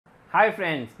Hi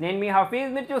friends, నేను మీ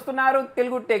హఫీజ్. మీరు చూస్తున్నారు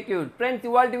తెలుగు టెక్ యూజ్. ఫ్రెండ్స్,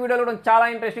 ఇవాళ వీడియోలో కూడా చాలా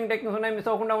ఇంట్రెస్టింగ్ టెక్నిక్స్ ఉన్నాయి. మిస్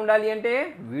అవ్వకుండా ఉండాలి అంటే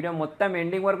వీడియో మొత్తం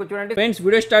ఎండింగ్ వరకు చూడండి. ఫ్రెండ్స్,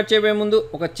 వీడియో స్టార్ట్ చేయబోయే ముందు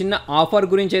ఒక చిన్న ఆఫర్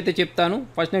గురించి అయితే చెప్తాను.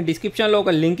 ఫస్ట్ నేను డిస్క్రిప్షన్లో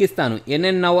ఒక లింక్ ఇస్తాను.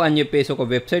 ఎన్ఎన్ నౌ అని చెప్పేసి ఒక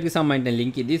వెబ్సైట్కి సంబంధించిన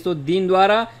లింక్ ఇది. సో దీని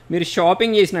ద్వారా మీరు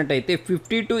షాపింగ్ చేసినట్టయితే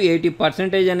 50 to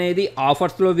 80% అనేది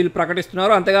ఆఫర్స్లో వీళ్ళు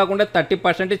ప్రకటిస్తున్నారు. అంతేకాకుండా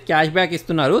 30% క్యాష్ బ్యాక్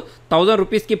ఇస్తున్నారు. 1000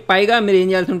 రూపీస్కి పైగా మీరు ఏం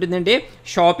చేయాల్సి ఉంటుందంటే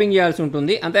షాపింగ్ చేయాల్సి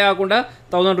ఉంటుంది. అంతేకాకుండా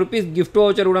 1000 రూపీస్ గిఫ్ట్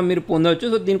వౌచర్ కూడా మీరు పొందవచ్చు.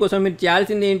 సో దీనికోసం మీరు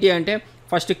చేయాల్సింది ఏంటి అంటే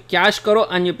ఫస్ట్ క్యాష్ కరో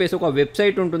అని చెప్పేసి ఒక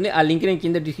వెబ్సైట్ ఉంటుంది. ఆ లింక్ నేను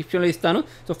కింద డిస్క్రిప్షన్లో ఇస్తాను.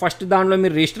 సో ఫస్ట్ దాంట్లో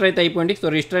మీరు రిజిస్టర్ అయితే అయిపోండి. సో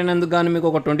రిజిస్టర్ అయినందుకు కానీ మీకు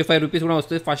ఒక 25 రూపీస్ కూడా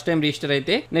వస్తుంది ఫస్ట్ టైం రిజిస్టర్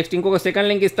అయితే. నెక్స్ట్ ఇంకొక సెకండ్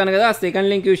లింక్ ఇస్తాను కదా, ఆ సెకండ్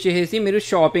లింక్ యూజ్ చేసి మీరు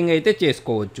షాపింగ్ అయితే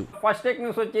చేసుకోవచ్చు. ఫస్ట్ టెక్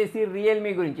న్యూస్ వచ్చేసి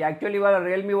రియల్మీ గురించి. యాక్చువల్లీ వాళ్ళ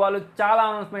రియల్మీ వాళ్ళు చాలా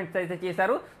అనౌన్స్మెంట్స్ అయితే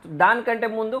చేశారు. దానికంటే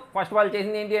ముందు ఫస్ట్ వాళ్ళు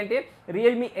చేసింది ఏంటి అంటే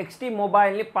రియల్మీ XT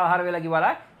మొబైల్ని 16,000కి ఇవాళ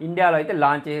ఇండియాలో అయితే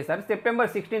లాంచ్ చేసేసారు. September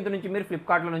 16th నుంచి మీరు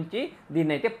ఫ్లిప్కార్ట్లో నుంచి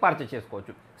దీన్ని అయితే పర్చేస్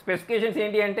చేసుకోవచ్చు. స్పెసిఫికేషన్స్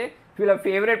ఏంటి అంటే వీళ్ళ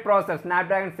ఫేవరెట్ ప్రాసెసర్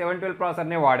స్నాప్డ్రాగన్ 712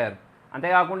 ప్రాసెసర్నే వాడారు.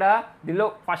 అంతేకాకుండా దీనిలో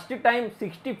ఫస్ట్ టైం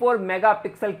 64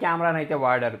 మెగాపిక్సెల్ కెమెరాని అయితే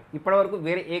వాడారు. ఇప్పటివరకు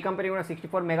వేరే ఏ కంపెనీ కూడా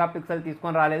 64 మెగాపిక్సెల్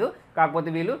తీసుకొని రాలేదు. కాకపోతే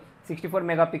వీళ్ళు 64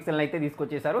 మెగాపిక్సెల్ని అయితే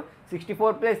తీసుకొచ్చేసారు.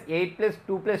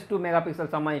 64+8+2+2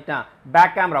 మెగాపిక్సెల్ సంబంధించిన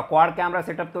back camera quad camera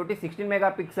setup తోటి 16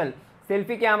 మెగాపిక్సెల్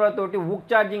సెల్ఫీ కెమెరా తోటి వుక్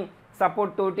ఛార్జింగ్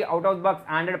సపోర్ట్ తోటి అవుట్ ఆఫ్ బాక్స్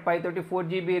ఆండ్రాయిడ్ పై తోటి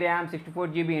 4GB RAM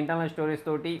 64GB internal storage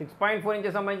తోటి 6.4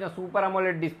 ఇంచెస్ సంబంధించిన సూపర్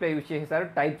అమోలెడ్ డిస్ప్లే యూజ్ చేశారు.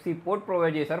 Type-C పోర్ట్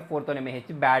ప్రొవైడ్ చేశారు. 4000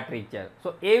 mAh బ్యాటరీ ఇచ్చారు. సో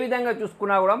ఏ విధంగా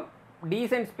చూసుకున్నా కూడా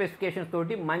డీసెంట్ స్పెసిఫికేషన్స్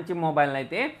తోటి మంచి మొబైల్ని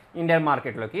అయితే ఇండియన్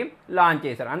మార్కెట్లోకి లాంచ్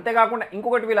చేశారు. అంతేకాకుండా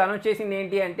ఇంకొకటి వీళ్ళు అనౌన్స్ చేసింది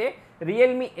ఏంటి అంటే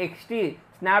Realme XT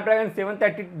Snapdragon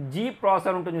 730G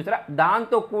processor ఉంటుంది చూసారా,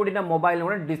 దాంతో కూడిన మొబైల్ని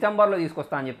కూడా డిసెంబర్లో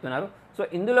తీసుకొస్తా అని చెప్తున్నారు. సో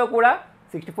ఇందులో కూడా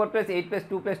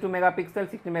 64+8+2+2 megapixel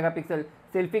 60 megapixel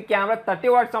selfie camera 30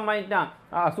 watts సంబంధించిన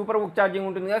సూపర్ బుక్ ఛార్జింగ్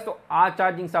ఉంటుంది కదా, సో ఆ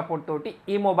ఛార్జింగ్ సపోర్ట్ తోటి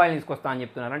ఈ మొబైల్ తీసుకొస్తా అని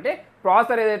చెప్తున్నారు. అంటే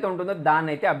ప్రాసెసర్ ఏదైతే ఉంటుందో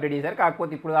దాన్ని అయితే అప్డేట్ చేశారు.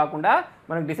 కాకపోతే ఇప్పుడు కాకుండా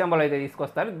మనకు డిసెంబర్లో అయితే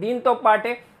తీసుకొస్తారు. దీంతో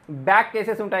పాటే బ్యాక్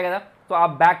కేసెస్ ఉంటాయి కదా, సో ఆ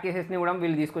బ్యాక్ కేసెస్ని కూడా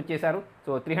వీళ్ళు తీసుకొచ్చేసారు.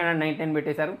 సో 399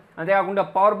 పెట్టేశారు. అంతేకాకుండా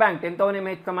పవర్ బ్యాంక్ 10,000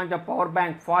 mAh సంబంధించిన power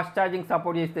bank fast charging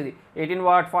support చేస్తుంది. 18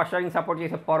 వాట్ ఫాస్ట్ ఛార్జింగ్ సపోర్ట్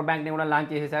చేసే పవర్ బ్యాంక్ని కూడా లాంచ్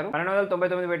చేసేసారు.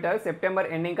 1299 పెట్టారు. సెప్టెంబర్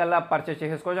ఎండింగ్ కల్లా పర్చేస్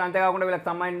చేసేసుకోవచ్చు. అంతేకాకుండా వీళ్ళకి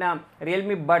సంబంధించిన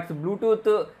Realme buds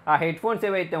Bluetooth head phones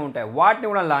ఏవైతే ఉంటాయో వాటిని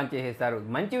కూడా లాంచ్ చేసేసారు.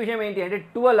 మంచి విషయం ఏంటి అంటే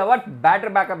 12 hours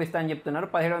బ్యాటరీ బ్యాకప్ ఇస్తా అని చెప్తున్నారు.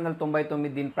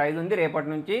 1799 దీని ప్రైస్ ఉంది.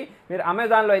 రేపటి నుంచి మీరు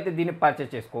అమెజాన్లో అయితే దీన్ని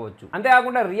పర్చేస్ చేసుకోవచ్చు.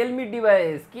 అంతేకాకుండా రియల్మీ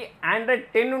డివైస్కి ఆండ్రాయిడ్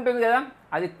 10 ఉంటుంది కదా,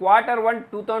 అది Q1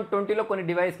 2020లో కొన్ని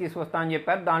డివైస్ తీసుకొస్తా అని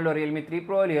చెప్పారు. దానిలో Realme 3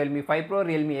 Pro, Realme 5 Pro,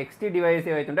 Realme XT device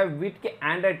ఏవైతే ఉంటాయో వీటికి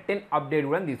ఆండ్రాయిడ్ 10 అప్డేట్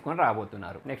కూడా తీసుకొని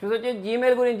రాబోతున్నారు. నెక్స్ట్ వచ్చి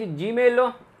జీమెయిల్ గురించి. జీమెయిల్లో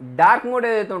డార్క్ మోడ్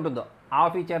ఏదైతే ఉంటుందో ఆ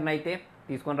ఫీచర్ని అయితే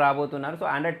తీసుకొని రాబోతున్నారు. సో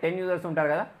ఆండ్రాయిడ్ 10 యూజర్స్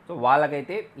ఉంటారు కదా, సో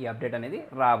వాళ్ళకైతే ఈ అప్డేట్ అనేది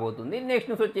రాబోతుంది.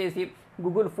 నెక్స్ట్ న్యూస్ వచ్చేసి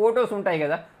గూగుల్ ఫొటోస్ ఉంటాయి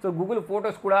కదా, సో గూగుల్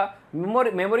ఫొటోస్ కూడా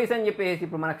మెమరీస్ అని చెప్పేసి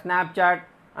ఇప్పుడు మనకు స్నాప్చాట్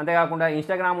అంతేకాకుండా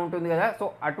ఇన్స్టాగ్రామ్ ఉంటుంది కదా, సో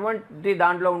అటువంటి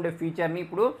దాంట్లో ఉండే ఫీచర్ని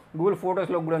ఇప్పుడు గూగుల్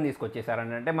ఫొటోస్లో కూడా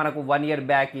తీసుకొచ్చేసారని. అంటే మనకు 1 year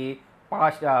బ్యాక్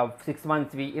పాస్ట్ 6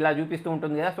 monthsవి ఇలా చూపిస్తూ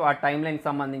ఉంటుంది కదా, సో ఆ టైం లైన్కి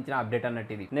సంబంధించిన అప్డేట్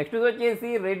అన్నట్టు ఇది. నెక్స్ట్ వచ్చేసి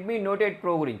రెడ్మీ Note 8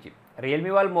 Pro గురించి.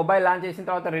 రియల్మీ వాళ్ళు మొబైల్ లాంచ్ చేసిన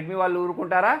తర్వాత రెడ్మీ వాళ్ళు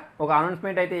ఊరుకుంటారా, ఒక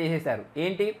అనౌన్స్మెంట్ అయితే చేసేసారు.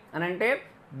 ఏంటి అని అంటే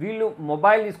వీళ్ళు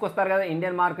మొబైల్ తీసుకొస్తారు కదా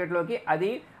ఇండియన్ మార్కెట్లోకి,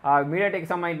 అది మీడియాటెక్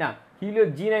సంబంధించిన హీలియో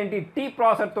G90T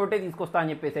ప్రాసెసర్ తోటే తీసుకొస్తా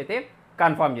అని చెప్పేసి అయితే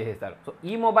కన్ఫర్మ్ చేసేస్తారు. సో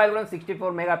ఈ మొబైల్ కూడా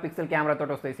 64 మెగాపిక్సెల్ కెమెరా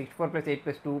తోటి వస్తాయి.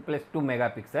 64+8+2+2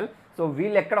 మెగాపిక్సెల్. సో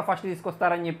వీళ్ళు ఎక్కడ ఫస్ట్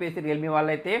తీసుకొస్తారని చెప్పేసి రియల్మీ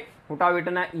వాళ్ళైతే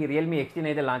హుటాహుటిన ఈ రియల్మీ XTని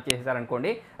అయితే లాంచ్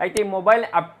చేసేసారనుకోండి. అయితే ఈ మొబైల్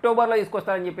అక్టోబర్లో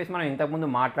తీసుకొస్తారని చెప్పేసి మనం ఇంతకుముందు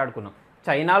మాట్లాడుకున్నాం.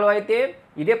 చైనాలో అయితే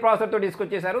ఇదే ప్రాసెసర్తో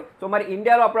తీసుకొచ్చేసారు. సో మరి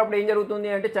ఇండియాలో అప్పుడప్పుడు ఏం జరుగుతుంది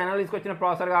అంటే చైనాలో తీసుకొచ్చిన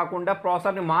ప్రాసెసర్ కాకుండా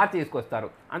ప్రాసెసర్ని మార్చి తీసుకొస్తారు.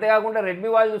 అంతేకాకుండా రెడ్మీ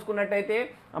వాళ్ళు చూసుకున్నట్టయితే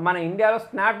మన ఇండియాలో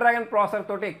స్నాప్డ్రాగన్ ప్రాసెసర్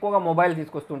తోటి ఎక్కువగా మొబైల్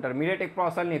తీసుకొస్తుంటారు. మీడియాటెక్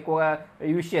ప్రాసెసర్ని ఎక్కువగా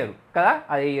యూజ్ చేయరు కదా,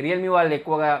 అది రియల్మీ వాళ్ళు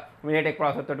ఎక్కువగా మీడియాటెక్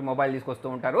ప్రాసెసర్ తోటి మొబైల్ తీసుకొస్తూ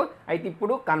ఉంటారు. అయితే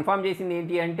ఇప్పుడు కన్ఫర్మ్ చేసింది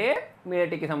ఏంటి అంటే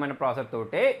మీడియాటెక్కి సంబంధించిన ప్రాసెసర్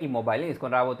తోటే ఈ మొబైల్ని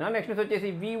తీసుకొని రాబోతున్నారు. నెక్స్ట్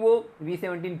వచ్చేసి vivo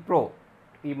v17 Pro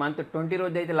ఈ మంత్ 20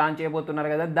 రోజు అయితే లాంచ్ చేయబోతున్నారు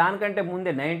కదా, దానికంటే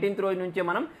ముందే 19th రోజు నుంచే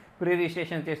మనం ప్రీ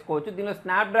రిజిస్ట్రేషన్ చేసుకోవచ్చు. దీనిలో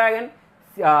స్నాప్డ్రాగన్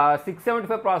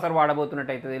 675 ప్రాసెసర్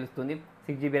వాడబోతున్నట్టు అయితే తెలుస్తుంది.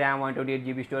 6GB ర్యామ్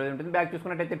 128GB స్టోరేజ్ ఉంటుంది. బ్యాక్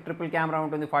చూసుకున్నట్టయితే ట్రిపుల్ కెమెరా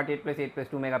ఉంటుంది.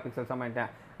 48+8+2 మెగాపిక్సెల్ సంబంధించిన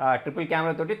ట్రిపుల్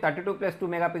కెమెరా తోటి 32+2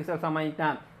 మెగాపిక్సెల్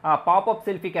సంబంధించిన popup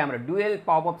selfie camera dual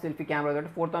popup selfie camera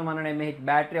తోటి 4100 mAh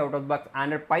battery out of box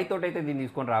Android పై తోటి అయితే దీన్ని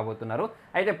తీసుకొని రాబోతున్నారు.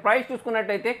 అయితే ప్రైస్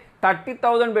చూసుకున్నట్టయితే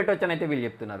 30,000 పెట్టవచ్చు అని అయితే వీళ్ళు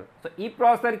చెప్తున్నారు. సో ఈ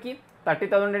ప్రాసెసర్కి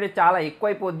 30,000 అంటే చాలా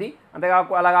ఎక్కువైపోద్ది.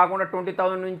 అలా కాకుండా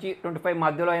 20,000 నుంచి 25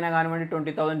 మధ్యలో అయినా కానివ్వండి,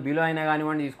 20,000 బిలో అయినా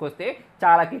కానివ్వండి తీసుకొస్తే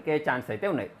చాలా క్లిక్ అయ్యే ఛాన్స్ అయితే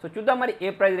ఉన్నాయి. సో చూద్దాం మరి ఏ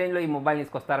ప్రైస్ రేంజ్లో ఈ మొబైల్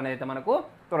తీసుకొస్తారనేది అయితే మనకు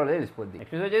త్వరలో తెలిసిపోద్ది.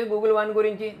 నెక్స్ట్ వచ్చేసి గూగుల్ వన్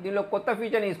గురించి. దీనిలో కొత్త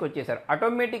ఫీచర్ని తీసుకొచ్చేసారు.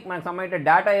 ఆటోమేటిక్ మనకు సంబంధించిన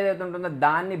డేటా ఏదైతే ఉంటుందో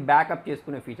దాన్ని బ్యాకప్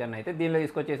చేసుకునే ఫీచర్ని అయితే దీనిలో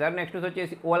తీసుకొచ్చేసారు. నెక్స్ట్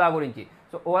వచ్చేసి ఓలా గురించి.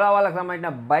 సో ఓలా వాళ్ళకి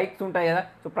సంబంధించిన బైక్స్ ఉంటాయి కదా.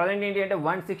 సో ప్రజెంట్ ఏంటి అంటే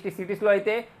 160 సిటీస్లో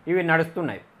అయితే ఇవి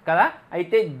నడుస్తున్నాయి కదా.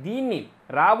 అయితే దీన్ని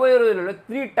రాబోయే రోజులలో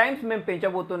 3 times మేము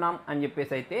పెంచబోతున్నాం అని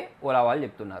చెప్పేసి అయితే ఓలా వాళ్ళు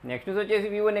చెప్తున్నారు. నెక్స్ట్ వచ్చేసి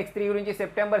వివో నెక్స్ట్ 3 గురించి.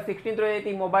 సెప్టెంబర్ 16th రోజు అయితే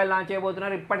ఈ మొబైల్ లాంచ్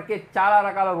చేయబోతున్నారు. ఇప్పటికే చాలా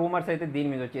రకాల రూమర్స్ అయితే దీని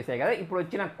మీద వచ్చేసాయి కదా. ఇప్పుడు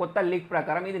వచ్చిన కొత్త లీక్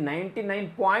ప్రకారం ఇది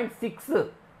 99.6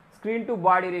 స్క్రీన్ టు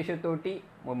బాడీ రేషియో తోటి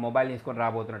మొబైల్ తీసుకొని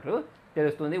రాబోతున్నట్లు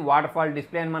తెలుస్తుంది. వాటర్ ఫాల్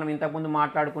డిస్ప్లే అని మనం ఇంతకుముందు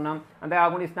మాట్లాడుకున్నాం.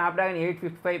 అంతేకాకుండా ఈ స్నాప్డ్రాగన్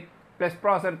 855 ప్లస్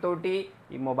ప్రాసెసర్ తోటి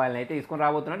ఈ మొబైల్ని అయితే తీసుకొని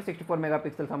రాబోతున్నారు. 64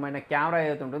 మెగాపిక్సెల్ సంబంధించిన కెమెరా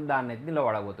ఏదైతే ఉంటుందో దాన్ని అయితే దీనిలో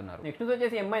వాడబోతున్నారు. నెక్స్ట్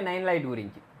వచ్చేసి MI9 లైట్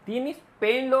గురించి. దీన్ని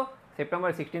స్పెయిన్లో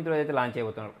సెప్టెంబర్ 16th రోజు అయితే లాంచ్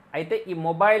చేయబోతున్నారు. అయితే ఈ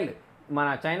మొబైల్ మన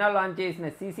చైనాలో లాంచ్ చేసిన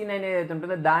CC9 ఏదైతే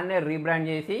ఉంటుందో దాన్నే రీబ్రాండ్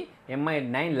చేసి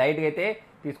MI9 లైట్ అయితే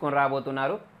తీసుకొని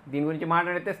రాబోతున్నారు. దీని గురించి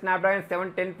మాట్లాడితే స్నాప్డ్రాగన్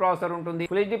 710 ప్రాసెసర్ ఉంటుంది.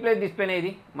 ఫుల్ హెచ్డీ ప్లస్ డిస్ప్లే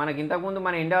అనేది మనకి ఇంతకుముందు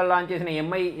మన ఇండియాలో లాంచ్ చేసిన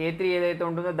MI A3 ఏదైతే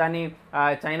ఉంటుందో దాన్ని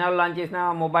చైనాలో లాంచ్ చేసిన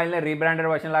మొబైల్ని రీబ్రాండెడ్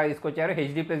వర్షన్ లాగా తీసుకొచ్చారు.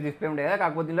 హెచ్డీ ప్లస్ డిస్ప్లే ఉంటుంది కదా,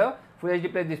 కాకపోతే దీనిలో ఫుల్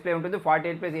హెచ్డీ ప్లస్ డిస్ప్లే ఉంటుంది.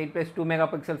 48+8+2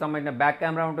 మెగాపిక్సెల్ సంబంధించిన బ్యాక్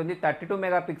కెమెరా ఉంటుంది. 32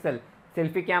 మెగాపిక్సెల్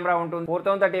సెల్ఫీ కెమెరా ఉంటుంది.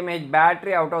 4030 mAh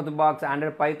battery out of the box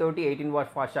Android Pie తోటి 18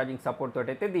 watts ఫాస్ట్ ఛార్జింగ్ సపోర్ట్ తోటి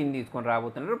అయితే దీన్ని తీసుకొని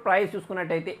రాబోతున్నారు. ప్రైస్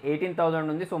చూసుకున్నట్టయితే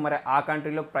 18,000 ఉంది. సో మరి ఆ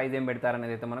కంట్రీలో ప్రైస్ ఏం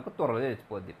పెడతారనేది అయితే మనకు త్వరలో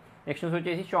తెలిసిపోద్ది. నెక్స్ట్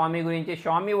వచ్చేసి షామీ గురించి.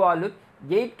 షామీ వాళ్ళు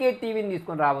 8K టీవీని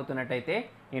తీసుకొని రాబోతున్నట్టయితే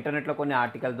ఇంటర్నెట్లో కొన్ని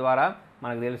ఆర్టికల్ ద్వారా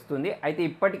మనకు తెలుస్తుంది. అయితే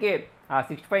ఇప్పటికే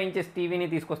 65 inches టీవీని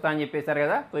తీసుకొస్తా అని చెప్పేశారు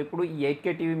కదా. సో ఇప్పుడు ఈ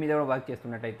 8K టీవీ మీద వర్క్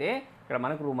చేస్తున్నట్టయితే ఇక్కడ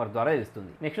మనకు రూమర్ ద్వారా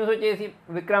తెలుస్తుంది. నెక్స్ట్ వచ్చేసి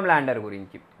విక్రమ్ ల్యాండర్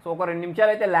గురించి. సో ఒక 2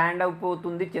 నిమిషాలు అయితే ల్యాండ్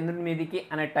అయిపోతుంది చంద్రుని మీదికి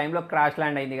అనే టైంలో క్రాష్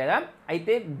ల్యాండ్ అయింది కదా.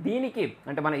 అయితే దీనికి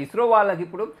అంటే మన ఇస్రో వాళ్ళకి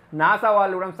ఇప్పుడు నాసా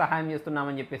వాళ్ళు కూడా సహాయం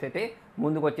చేస్తున్నామని చెప్పేసి అయితే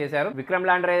ముందుకు వచ్చేసారు. విక్రమ్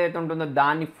ల్యాండర్ ఏదైతే ఉంటుందో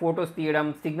దాన్ని ఫొటోస్ తీయడం,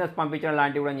 సిగ్నల్స్ పంపించడం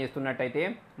లాంటివి కూడా చేస్తున్నట్టయితే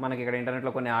మనకి ఇక్కడ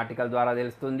ఇంటర్నెట్లో కొన్ని ఆర్టికల్ ద్వారా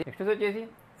తెలుస్తుంది. నెక్స్ట్ వచ్చేసి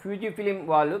ఫ్యూజీ ఫిలిం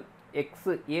వాళ్ళు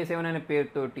XA7 అనే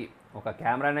పేరుతోటి ఒక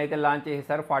కెమెరాని అయితే లాంచ్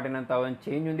చేసేసారు. 49,000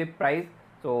 చేంజ్ ఉంది ప్రైస్.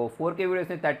 సో 4K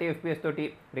వీడియోస్ని 30 FPS తోటి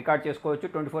రికార్డ్ చేసుకోవచ్చు.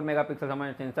 24 మెగాపిక్సెల్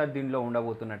సంబంధించిన సెన్సార్ దీనిలో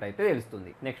ఉండబోతున్నట్టు అయితే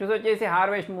తెలుస్తుంది. నెక్స్ట్ వచ్చేసి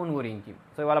హార్వెస్ట్ మూన్ గురించి.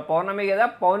 సో ఇవాళ పౌర్ణమి కదా,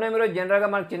 పౌర్ణమిలో జనరల్గా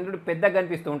మనకు చంద్రుడు పెద్దగా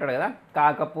కనిపిస్తూ ఉంటాడు కదా.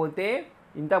 కాకపోతే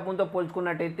ఇంతకుముందుతో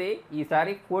పోల్చుకున్నట్టయితే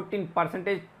ఈసారి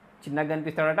 14% చిన్నగా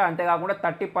కనిపిస్తాడట. అంతేకాకుండా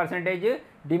 30%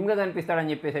 డిమ్గా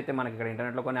కనిపిస్తాడని చెప్పేసి అయితే మనకి ఇక్కడ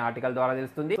ఇంటర్నెట్లో కొన్ని ఆర్టికల్ ద్వారా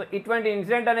తెలుస్తుంది. సో ఇటువంటి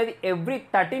ఇన్సిడెంట్ అనేది ఎవ్రీ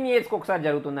 13 yearsకి ఒకసారి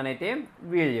జరుగుతుందని అయితే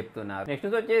వీళ్ళు చెప్తున్నారు.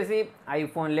 నెక్స్ట్ వచ్చేసి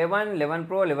iPhone 11, 11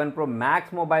 Pro, 11 Pro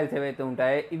Max mobiles ఏవైతే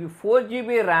ఉంటాయో ఇవి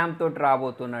 4GB ర్యామ్ తోటి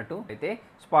రాబోతున్నట్టు అయితే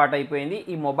స్పాట్ అయిపోయింది.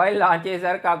 ఈ మొబైల్ లాంచ్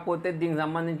చేశారు. కాకపోతే దీనికి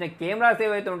సంబంధించిన కెమెరాస్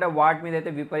ఏవైతే ఉంటాయో వాటి మీద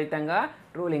అయితే విపరీతంగా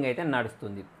ట్రోలింగ్ అయితే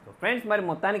నడుస్తుంది. సో ఫ్రెండ్స్ మరి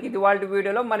మొత్తానికి ఇది వాళ్ళ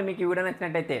వీడియోలో. మరి మీకు ఈ వీడియో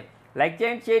నచ్చినట్టయితే లైక్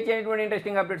చేయండి, షేర్ చేయండి.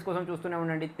 ఇంట్రెస్టింగ్ అప్డేట్స్ కోసం చూస్తూనే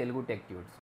ఉండండి తెలుగు టెక్ ట్యూట్స్.